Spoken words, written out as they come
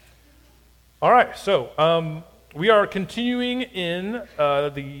All right, so we are continuing in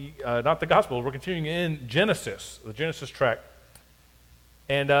not the Gospels, we're continuing in Genesis, the Genesis tract.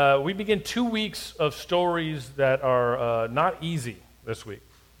 And we begin 2 weeks of stories that are not easy this week.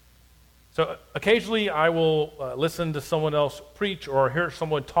 So occasionally I will listen to someone else preach or hear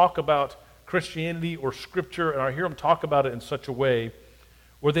someone talk about Christianity or Scripture, and I hear them talk about it in such a way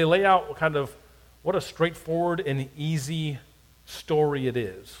where they lay out kind of what a straightforward and easy story it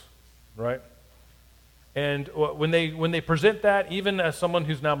is, right? And when they present that, even as someone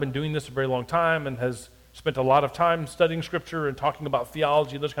who's now been doing this a very long time and has spent a lot of time studying Scripture and talking about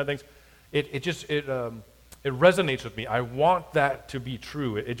theology and those kind of things, it resonates with me. I want that to be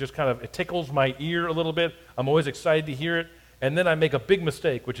true. It just kind of, it tickles my ear a little bit. I'm always excited to hear it. And then I make a big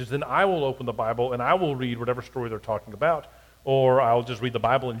mistake, which is then I will open the Bible and I will read whatever story they're talking about, or I'll just read the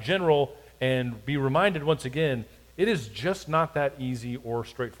Bible in general and be reminded once again, it is just not that easy or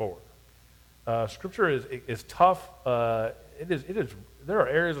straightforward. Scripture is tough. There are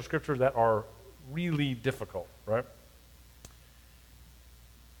areas of Scripture that are really difficult, right?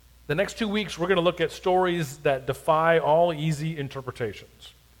 The next 2 weeks, we're going to look at stories that defy all easy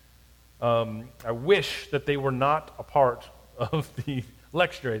interpretations. I wish that they were not a part of the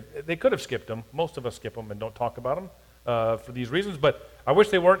lectionary. They could have skipped them. Most of us skip them and don't talk about them for these reasons, but I wish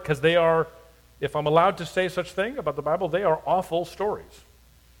they weren't, because they are, if I'm allowed to say such thing about the Bible, they are awful stories.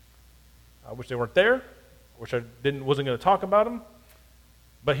 I wish they weren't there. I wish I wasn't going to talk about them.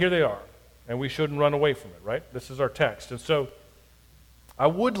 But here they are, and we shouldn't run away from it, right? This is our text. And so I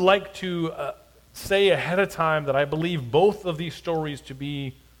would like to say ahead of time that I believe both of these stories to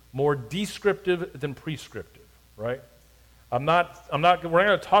be more descriptive than prescriptive, right? we're not going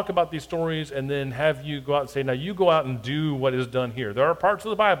to talk about these stories and then have you go out and say, now you go out and do what is done here. There are parts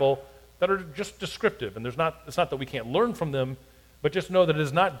of the Bible that are just descriptive, and it's not that we can't learn from them, but just know that it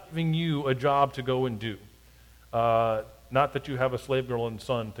is not giving you a job to go and do. Not that you have a slave girl and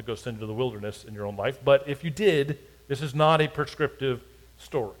son to go send to the wilderness in your own life, but if you did, this is not a prescriptive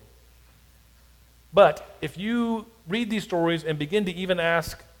story. But if you read these stories and begin to even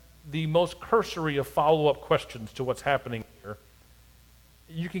ask the most cursory of follow-up questions to what's happening here,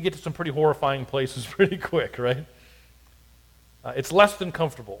 you can get to some pretty horrifying places pretty quick, right? It's less than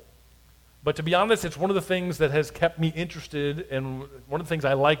comfortable. But to be honest, it's one of the things that has kept me interested, and one of the things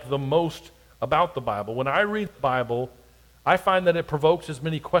I like the most about the Bible. When I read the Bible, I find that it provokes as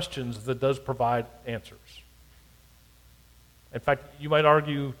many questions as it does provide answers. In fact, you might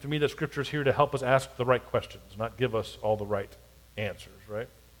argue to me that Scripture is here to help us ask the right questions, not give us all the right answers, right?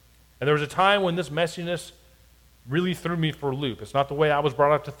 And there was a time when this messiness really threw me for a loop. It's not the way I was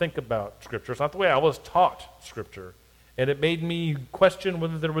brought up to think about Scripture. It's not the way I was taught Scripture. And it made me question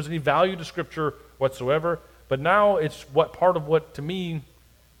whether there was any value to Scripture whatsoever. But now it's part of what, to me,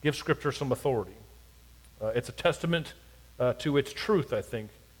 gives Scripture some authority. It's a testament to its truth, I think.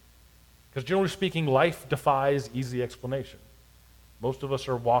 Because generally speaking, life defies easy explanation. Most of us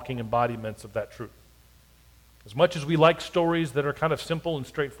are walking embodiments of that truth. As much as we like stories that are kind of simple and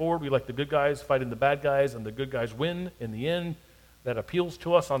straightforward, we like the good guys fighting the bad guys and the good guys win in the end, that appeals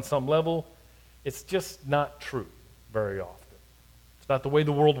to us on some level, it's just not true very often. It's not the way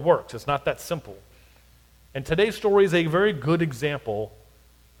the world works. It's not that simple. And today's story is a very good example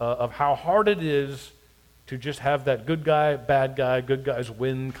of how hard it is to just have that good guys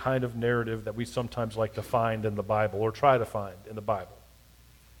win kind of narrative that we sometimes like to find in the Bible, or try to find in the Bible.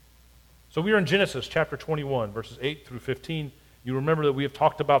 So we are in Genesis chapter 21, verses 8 through 15. You remember that we have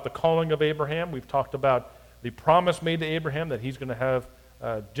talked about the calling of Abraham. We've talked about the promise made to Abraham that he's going to have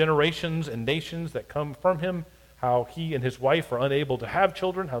generations and nations that come from him, how he and his wife are unable to have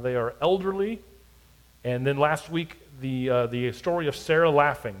children, how they are elderly. And then last week, the story of Sarah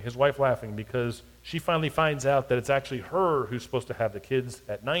laughing, his wife laughing, because she finally finds out that it's actually her who's supposed to have the kids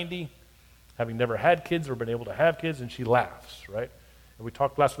at 90, having never had kids or been able to have kids, and she laughs, right? And we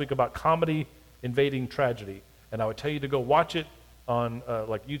talked last week about comedy invading tragedy, and I would tell you to go watch it on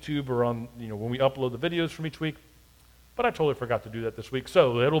like YouTube or on, when we upload the videos from each week, but I totally forgot to do that this week.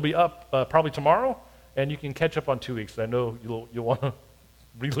 So it'll be up probably tomorrow, and you can catch up on 2 weeks. I know you'll want to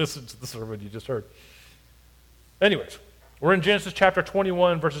re-listen to the sermon you just heard. Anyways, we're in Genesis chapter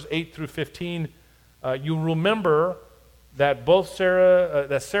 21, verses 8 through 15. You remember that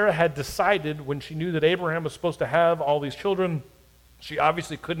Sarah had decided when she knew that Abraham was supposed to have all these children, she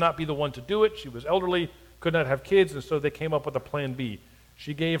obviously could not be the one to do it. She was elderly, could not have kids, and so they came up with a plan B.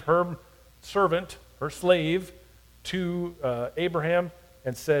 She gave her servant, her slave, to Abraham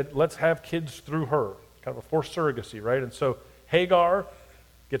and said, let's have kids through her. Kind of a forced surrogacy, right? And so Hagar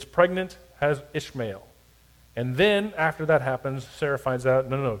gets pregnant, has Ishmael. And then after that happens, Sarah finds out,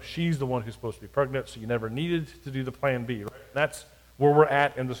 no, she's the one who's supposed to be pregnant, so you never needed to do the plan B. Right? That's where we're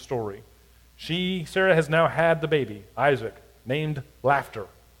at in the story. Sarah has now had the baby, Isaac, named Laughter,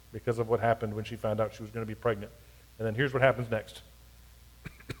 because of what happened when she found out she was going to be pregnant. And then here's what happens next.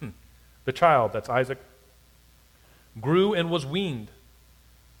 The child, that's Isaac, grew and was weaned.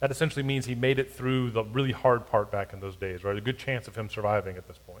 That essentially means he made it through the really hard part back in those days, right? A good chance of him surviving at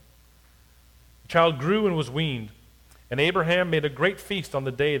this point. The child grew and was weaned, and Abraham made a great feast on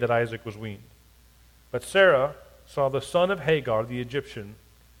the day that Isaac was weaned. But Sarah saw the son of Hagar, the Egyptian,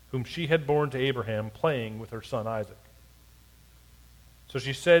 whom she had borne to Abraham, playing with her son Isaac. So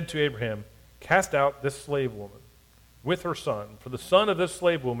she said to Abraham, "Cast out this slave woman with her son, for the son of this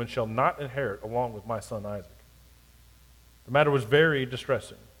slave woman shall not inherit along with my son Isaac." The matter was very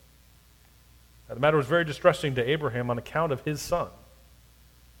distressing. The matter was very distressing to Abraham on account of his son.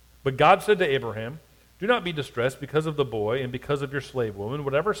 But God said to Abraham, "Do not be distressed because of the boy and because of your slave woman.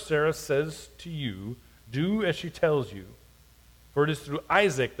 Whatever Sarah says to you, do as she tells you. For it is through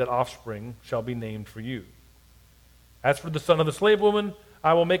Isaac that offspring shall be named for you. As for the son of the slave woman,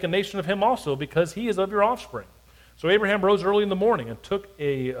 I will make a nation of him also, because he is of your offspring." So Abraham rose early in the morning and took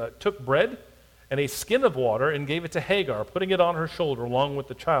bread and a skin of water and gave it to Hagar, putting it on her shoulder along with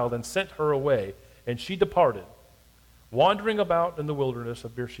the child, and sent her away. And she departed, wandering about in the wilderness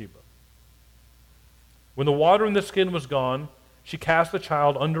of Beersheba. When the water in the skin was gone, she cast the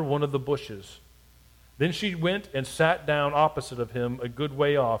child under one of the bushes. Then she went and sat down opposite of him a good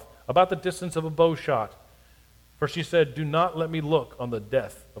way off, about the distance of a bow shot. For she said, "Do not let me look on the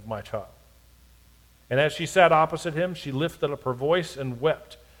death of my child." And as she sat opposite him, she lifted up her voice and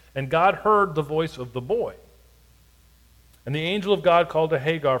wept. And God heard the voice of the boy. And the angel of God called to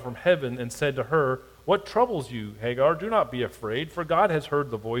Hagar from heaven and said to her, "What troubles you, Hagar? Do not be afraid, for God has heard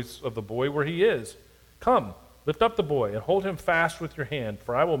the voice of the boy where he is. Come, lift up the boy and hold him fast with your hand,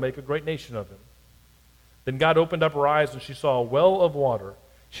 for I will make a great nation of him." Then God opened up her eyes, and she saw a well of water.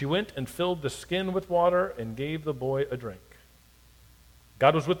 She went and filled the skin with water and gave the boy a drink.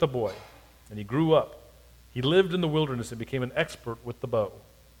 God was with the boy, and he grew up. He lived in the wilderness and became an expert with the bow.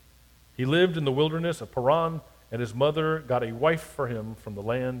 He lived in the wilderness of Paran, and his mother got a wife for him from the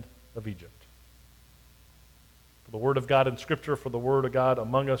land of Egypt. For the word of God in Scripture, for the word of God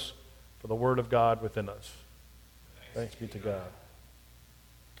among us, for the word of God within us. Thanks be to God.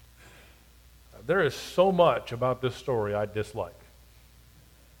 There is so much about this story I dislike.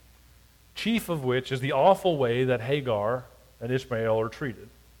 Chief of which is the awful way that Hagar and Ishmael are treated.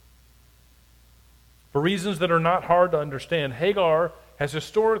 For reasons that are not hard to understand, Hagar has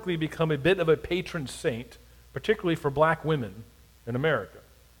historically become a bit of a patron saint, particularly for black women in America.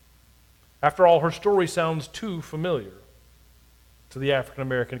 After all, her story sounds too familiar to the African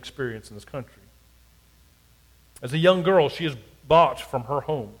American experience in this country. As a young girl, she is bought from her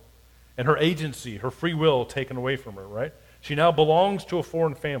home, and her agency, her free will, taken away from her, right? She now belongs to a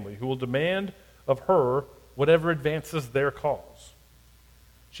foreign family who will demand of her whatever advances their cause.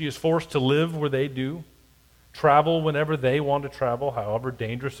 She is forced to live where they do, travel whenever they want to travel, however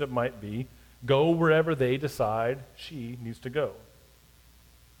dangerous it might be, go wherever they decide she needs to go.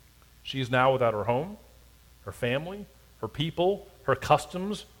 She is now without her home, her family, her people, her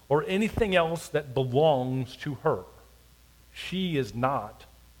customs, or anything else that belongs to her. She is not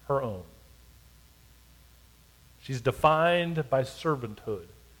her own. She's defined by servanthood,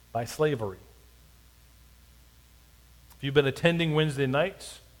 by slavery. If you've been attending Wednesday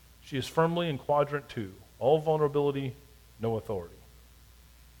nights, she is firmly in quadrant 2. All vulnerability, no authority.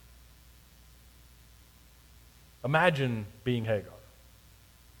 Imagine being Hagar.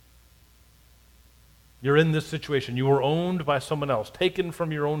 You're in this situation. You were owned by someone else, taken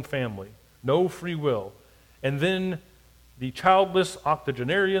from your own family, no free will. And then the childless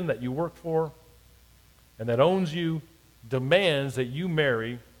octogenarian that you work for and that owns you demands that you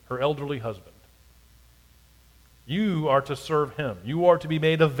marry her elderly husband. You are to serve him. You are to be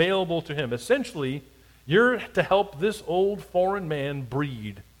made available to him. Essentially, you're to help this old foreign man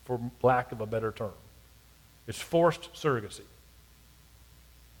breed, for lack of a better term. It's forced surrogacy.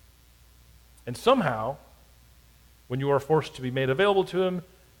 And somehow, when you are forced to be made available to him,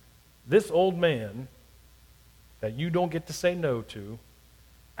 this old man that you don't get to say no to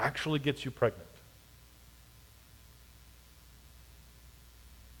actually gets you pregnant.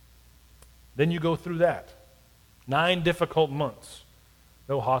 Then you go through that. 9 difficult months.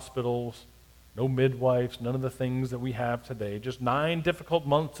 No hospitals, no midwives, none of the things that we have today. Just 9 difficult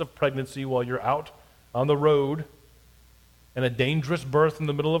months of pregnancy while you're out on the road and a dangerous birth in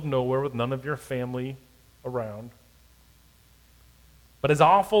the middle of nowhere with none of your family around. But as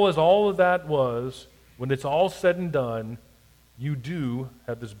awful as all of that was, when it's all said and done, you do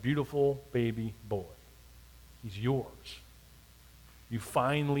have this beautiful baby boy. He's yours. You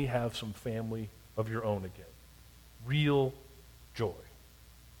finally have some family of your own again. Real joy.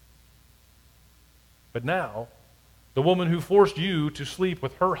 But now, the woman who forced you to sleep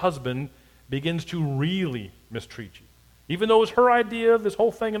with her husband begins to really mistreat you. Even though it was her idea of this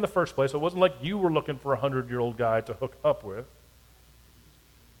whole thing in the first place, it wasn't like you were looking for a 100-year-old guy to hook up with.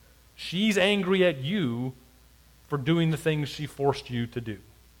 She's angry at you for doing the things she forced you to do.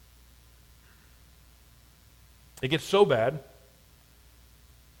 It gets so bad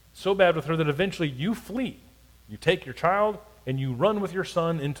with her that eventually you flee. You take your child and you run with your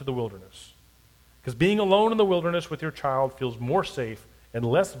son into the wilderness. Because being alone in the wilderness with your child feels more safe and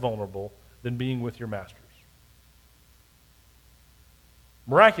less vulnerable than being with your masters.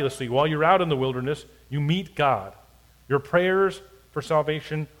 Miraculously, while you're out in the wilderness, you meet God. Your prayers for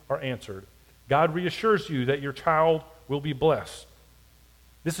salvation are answered. God reassures you that your child will be blessed.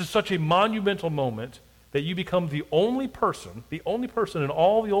 This is such a monumental moment that you become the only person in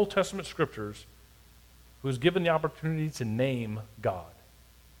all the Old Testament scriptures who is given the opportunity to name God.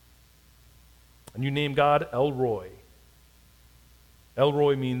 And you name God El Roi. El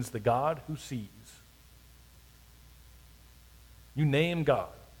Roi means the God who sees. You name God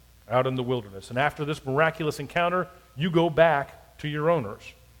out in the wilderness. And after this miraculous encounter, you go back to your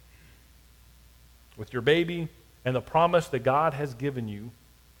owners with your baby and the promise that God has given you,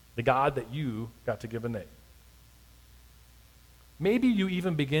 the God that you got to give a name. Maybe you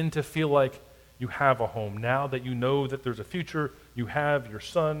even begin to feel like you have a home now that you know that there's a future. You have your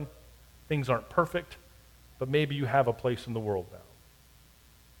son. Things aren't perfect, but maybe you have a place in the world now.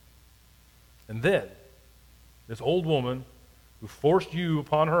 And then, this old woman who forced you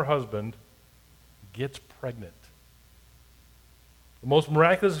upon her husband gets pregnant. The most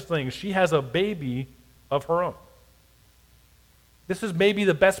miraculous thing, she has a baby of her own. This is maybe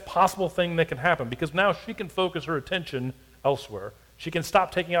the best possible thing that can happen because now she can focus her attention elsewhere. She can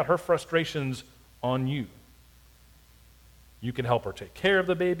stop taking out her frustrations on you. You can help her take care of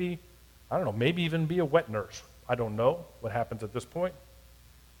the baby. I don't know, maybe even be a wet nurse. I don't know what happens at this point.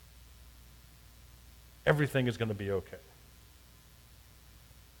 Everything is going to be okay.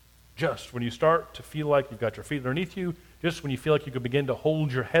 Just when you start to feel like you've got your feet underneath you, just when you feel like you can begin to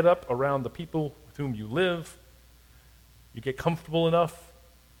hold your head up around the people with whom you live, you get comfortable enough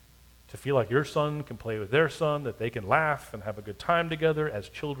to feel like your son can play with their son, that they can laugh and have a good time together as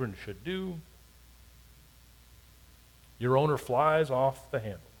children should do. Your owner flies off the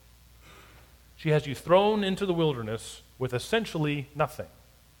handle. She has you thrown into the wilderness with essentially nothing,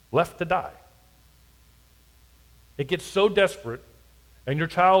 left to die. It gets so desperate, and your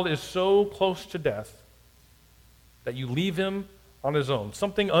child is so close to death that you leave him on his own.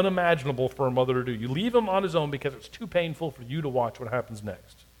 Something unimaginable for a mother to do. You leave him on his own because it's too painful for you to watch what happens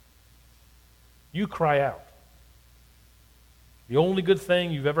next. You cry out. The only good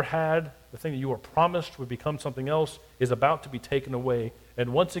thing you've ever had, the thing that you were promised would become something else, is about to be taken away.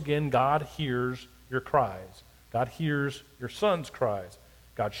 And once again, God hears your cries. God hears your son's cries.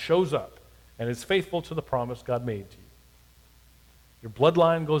 God shows up and is faithful to the promise God made to you. Your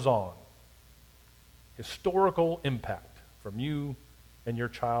bloodline goes on. Historical impact from you and your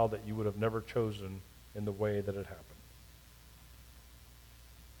child that you would have never chosen in the way that it happened.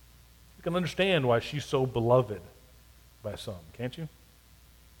 You can understand why she's so beloved by some, can't you?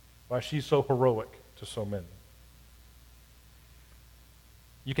 Why she's so heroic to so many.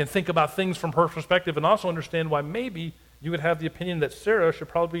 You can think about things from her perspective and also understand why maybe you would have the opinion that Sarah should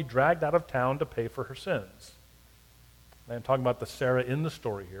probably be dragged out of town to pay for her sins. I'm talking about the Sarah in the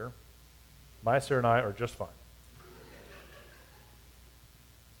story here. My Sarah and I are just fine.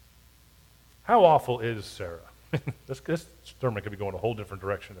 How awful is Sarah? This sermon could be going a whole different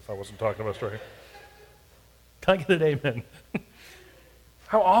direction if I wasn't talking about a story. Can I get an amen?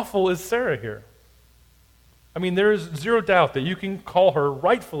 How awful is Sarah here? I mean, there is zero doubt that you can call her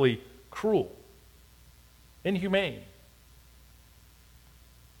rightfully cruel, inhumane.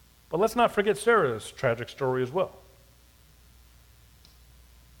 But let's not forget Sarah's tragic story as well.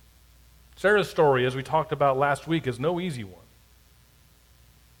 Sarah's story, as we talked about last week, is no easy one.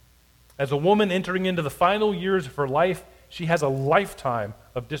 As a woman entering into the final years of her life, she has a lifetime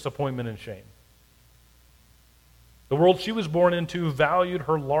of disappointment and shame. The world she was born into valued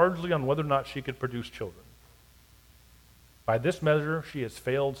her largely on whether or not she could produce children. By this measure, she has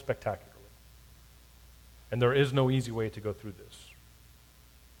failed spectacularly. And there is no easy way to go through this.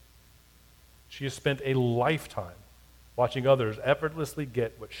 She has spent a lifetime watching others effortlessly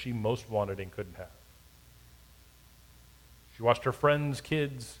get what she most wanted and couldn't have. She watched her friends'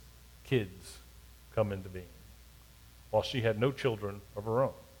 kids come into being, while she had no children of her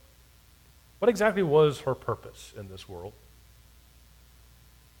own. What exactly was her purpose in this world?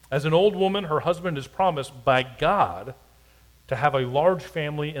 As an old woman, her husband is promised by God to have a large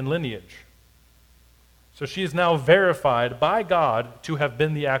family and lineage. So she is now verified by God to have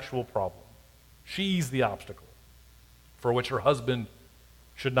been the actual problem. She's the obstacle for which her husband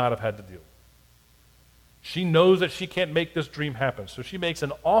should not have had to deal. She knows that she can't make this dream happen, so she makes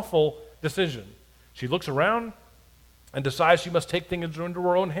an awful decision. She looks around and decides she must take things into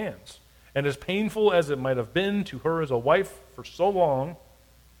her own hands. And as painful as it might have been to her as a wife for so long,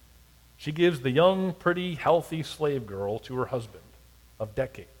 she gives the young, pretty, healthy slave girl to her husband of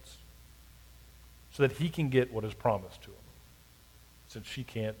decades so that he can get what is promised to him, since she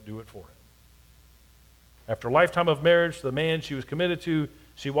can't do it for him. After a lifetime of marriage to the man she was committed to,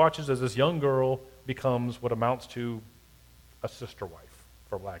 she watches as this young girl becomes what amounts to a sister wife,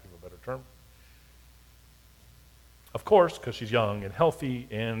 for lack of a better term. Of course, because she's young and healthy,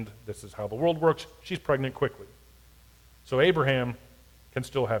 and this is how the world works, she's pregnant quickly. So Abraham can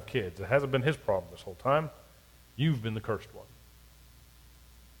still have kids. It hasn't been his problem this whole time. You've been the cursed one.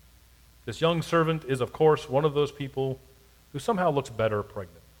 This young servant is, of course, one of those people who somehow looks better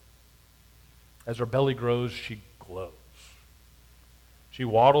pregnant. As her belly grows, she glows. She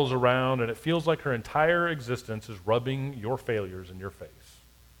waddles around, and it feels like her entire existence is rubbing your failures in your face.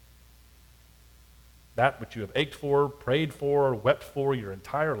 That which you have ached for, prayed for, wept for your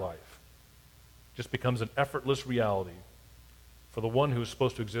entire life just becomes an effortless reality for the one who is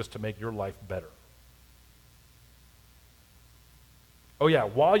supposed to exist to make your life better. Oh yeah,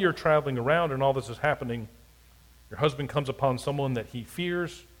 while you're traveling around and all this is happening, your husband comes upon someone that he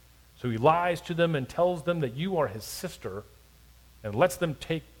fears, so he lies to them and tells them that you are his sister and lets them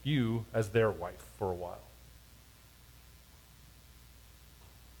take you as their wife for a while.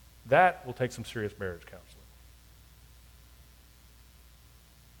 That will take some serious marriage counseling.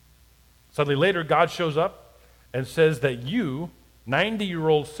 Suddenly later, God shows up and says that you,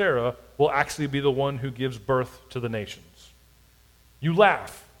 90-year-old Sarah, will actually be the one who gives birth to the nations. You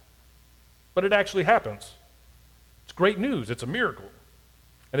laugh, but it actually happens. It's great news. It's a miracle.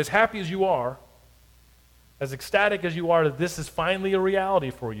 And as happy as you are, as ecstatic as you are that this is finally a reality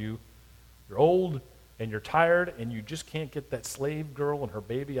for you, you're old and you're tired and you just can't get that slave girl and her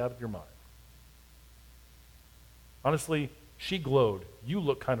baby out of your mind. Honestly, she glowed. You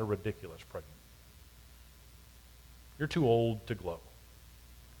look kind of ridiculous pregnant. You're too old to glow.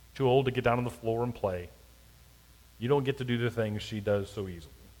 Too old to get down on the floor and play. You don't get to do the things she does so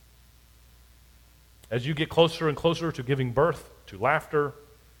easily. As you get closer and closer to giving birth to laughter,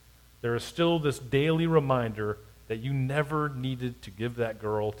 there is still this daily reminder that you never needed to give that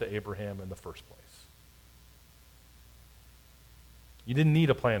girl to Abraham in the first place. You didn't need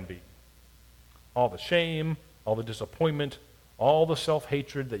a plan B. All the shame, all the disappointment, all the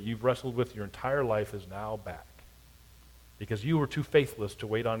self-hatred that you've wrestled with your entire life is now back because you were too faithless to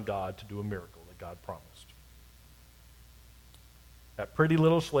wait on God to do a miracle that God promised. That pretty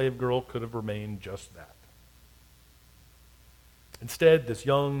little slave girl could have remained just that. Instead, this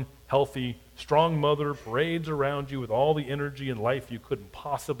young, healthy, strong mother parades around you with all the energy and life you couldn't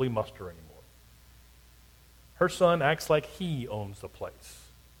possibly muster anymore. Her son acts like he owns the place,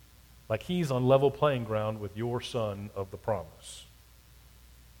 like he's on level playing ground with your son of the promise.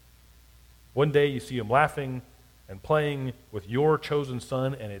 One day you see him laughing and playing with your chosen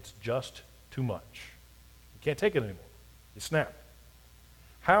son, and it's just too much. You can't take it anymore. You snap.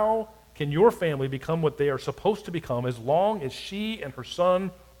 How can your family become what they are supposed to become as long as she and her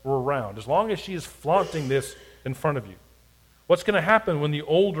son were around, as long as she is flaunting this in front of you? What's going to happen when the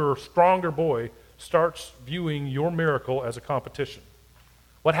older, stronger boy starts viewing your miracle as a competition?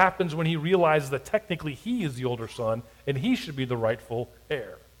 What happens when he realizes that technically he is the older son and he should be the rightful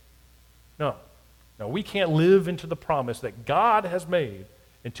heir? No, we can't live into the promise that God has made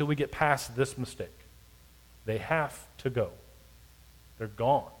until we get past this mistake. They have to go. They're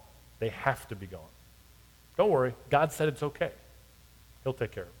gone. They have to be gone. Don't worry. God said it's okay. He'll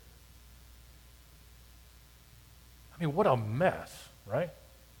take care of it. I mean, what a mess, right?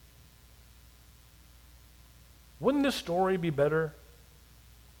 Wouldn't this story be better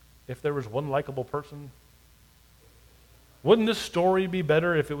if there was one likable person? Wouldn't this story be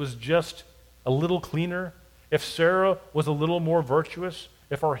better if it was just a little cleaner? If Sarah was a little more virtuous?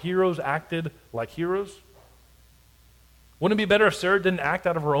 If our heroes acted like heroes? Wouldn't it be better if Sarah didn't act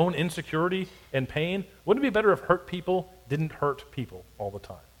out of her own insecurity and pain? Wouldn't it be better if hurt people didn't hurt people all the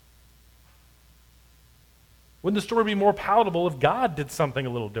time? Wouldn't the story be more palatable if God did something a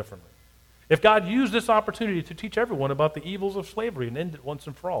little differently? If God used this opportunity to teach everyone about the evils of slavery and end it once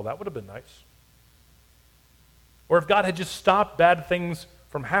and for all? That would have been nice. Or if God had just stopped bad things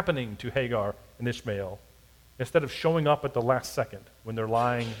from happening to Hagar and Ishmael instead of showing up at the last second when they're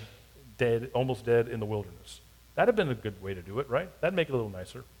lying dead, almost dead in the wilderness. That'd have been a good way to do it, right? That'd make it a little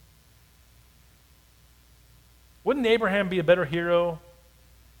nicer. Wouldn't Abraham be a better hero?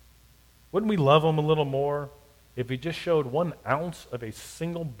 Wouldn't we love him a little more if he just showed 1 ounce of a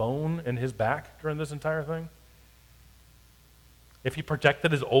single bone in his back during this entire thing? If he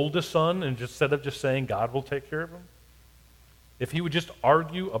protected his oldest son and just instead of just saying God will take care of him? If he would just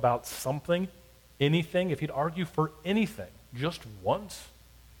argue about something, anything, if he'd argue for anything just once,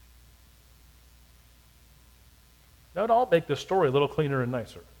 that would all make this story a little cleaner and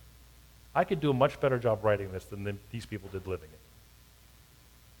nicer. I could do a much better job writing this than these people did living it.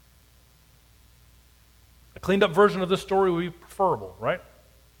 A cleaned up version of this story would be preferable, right?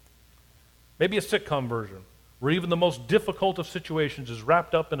 Maybe a sitcom version, where even the most difficult of situations is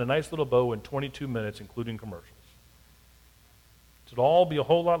wrapped up in a nice little bow in 22 minutes, including commercials. It would all be a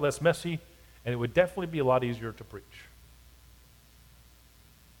whole lot less messy, and it would definitely be a lot easier to preach.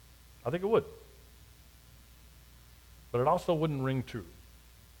 I think it would. But it also wouldn't ring true.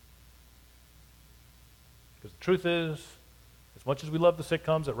 Because the truth is, as much as we love the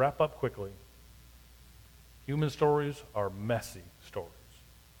sitcoms that wrap up quickly, human stories are messy stories.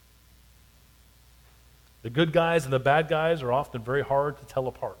 The good guys and the bad guys are often very hard to tell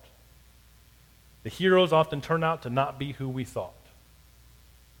apart. The heroes often turn out to not be who we thought.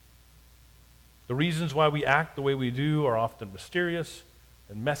 The reasons why we act the way we do are often mysterious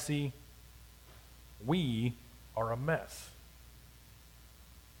and messy. We are a mess.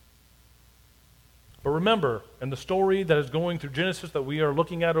 But remember, in the story that is going through Genesis that we are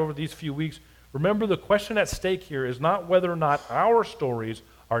looking at over these few weeks, remember the question at stake here is not whether or not our stories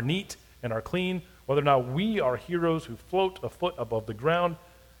are neat and are clean, whether or not we are heroes who float a foot above the ground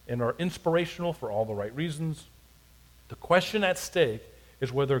and are inspirational for all the right reasons. The question at stake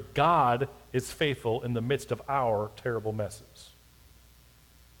is whether God is faithful in the midst of our terrible messes.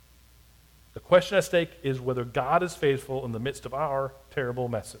 The question at stake is whether God is faithful in the midst of our terrible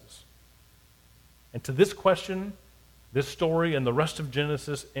messes. And to this question, this story and the rest of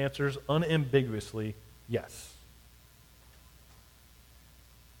Genesis answers unambiguously yes.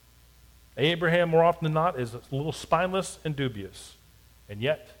 Abraham, more often than not, is a little spineless and dubious, and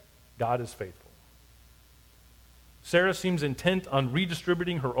yet God is faithful. Sarah seems intent on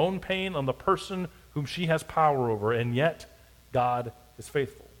redistributing her own pain on the person whom she has power over, and yet God is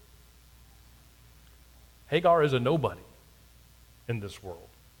faithful. Hagar is a nobody in this world.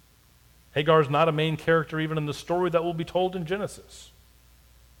 Hagar is not a main character even in the story that will be told in Genesis.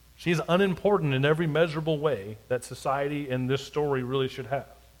 She is unimportant in every measurable way that society in this story really should have.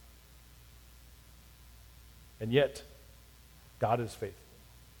 And yet, God is faithful.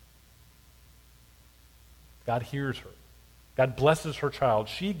 God hears her. God blesses her child.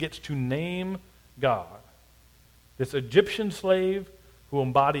 She gets to name God. This Egyptian slave who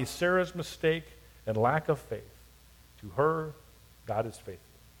embodies Sarah's mistake and lack of faith. To her, God is faithful.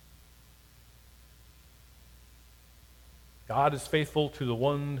 God is faithful to the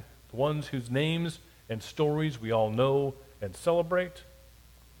ones whose names and stories we all know and celebrate.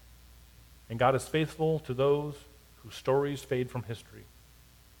 And God is faithful to those whose stories fade from history.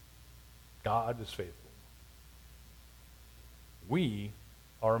 God is faithful. We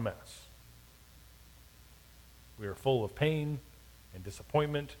are a mess. We are full of pain and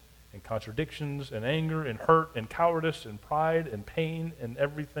disappointment and contradictions and anger and hurt and cowardice and pride and pain and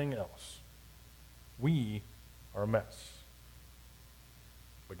everything else. We are a mess.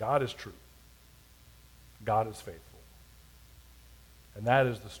 But God is true. God is faithful. And that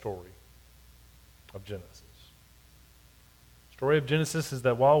is the story of Genesis. The story of Genesis is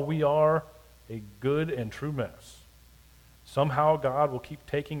that while we are a good and true mess, somehow God will keep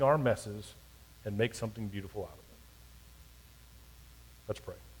taking our messes and make something beautiful out of them. Let's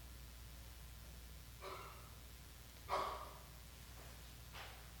pray.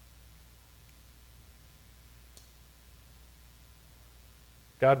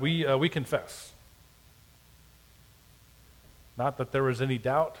 God, we confess. Not that there is any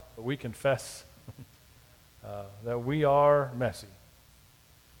doubt, but we confess that we are messy.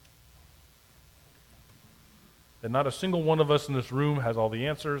 That not a single one of us in this room has all the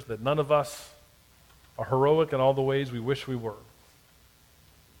answers, that none of us are heroic in all the ways we wish we were.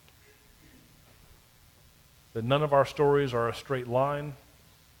 That none of our stories are a straight line,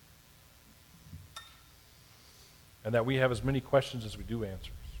 and that we have as many questions as we do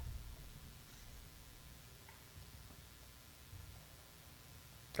answers.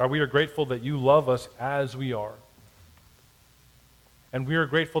 God, we are grateful that you love us as we are. And we are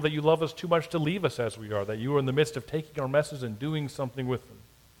grateful that you love us too much to leave us as we are, that you are in the midst of taking our messes and doing something with them.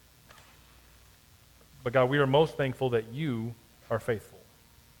 But God, we are most thankful that you are faithful.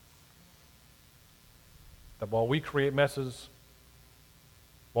 That while we create messes,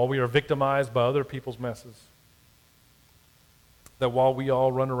 while we are victimized by other people's messes, that while we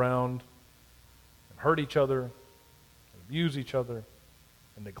all run around and hurt each other, and abuse each other,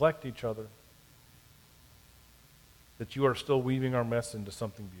 and neglect each other, that you are still weaving our mess into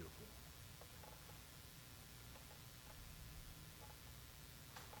something beautiful.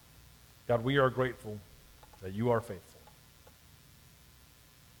 God, we are grateful that you are faithful.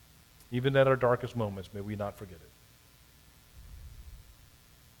 Even at our darkest moments, may we not forget it.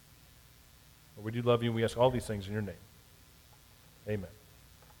 But we do love you, and we ask all these things in your name. Amen.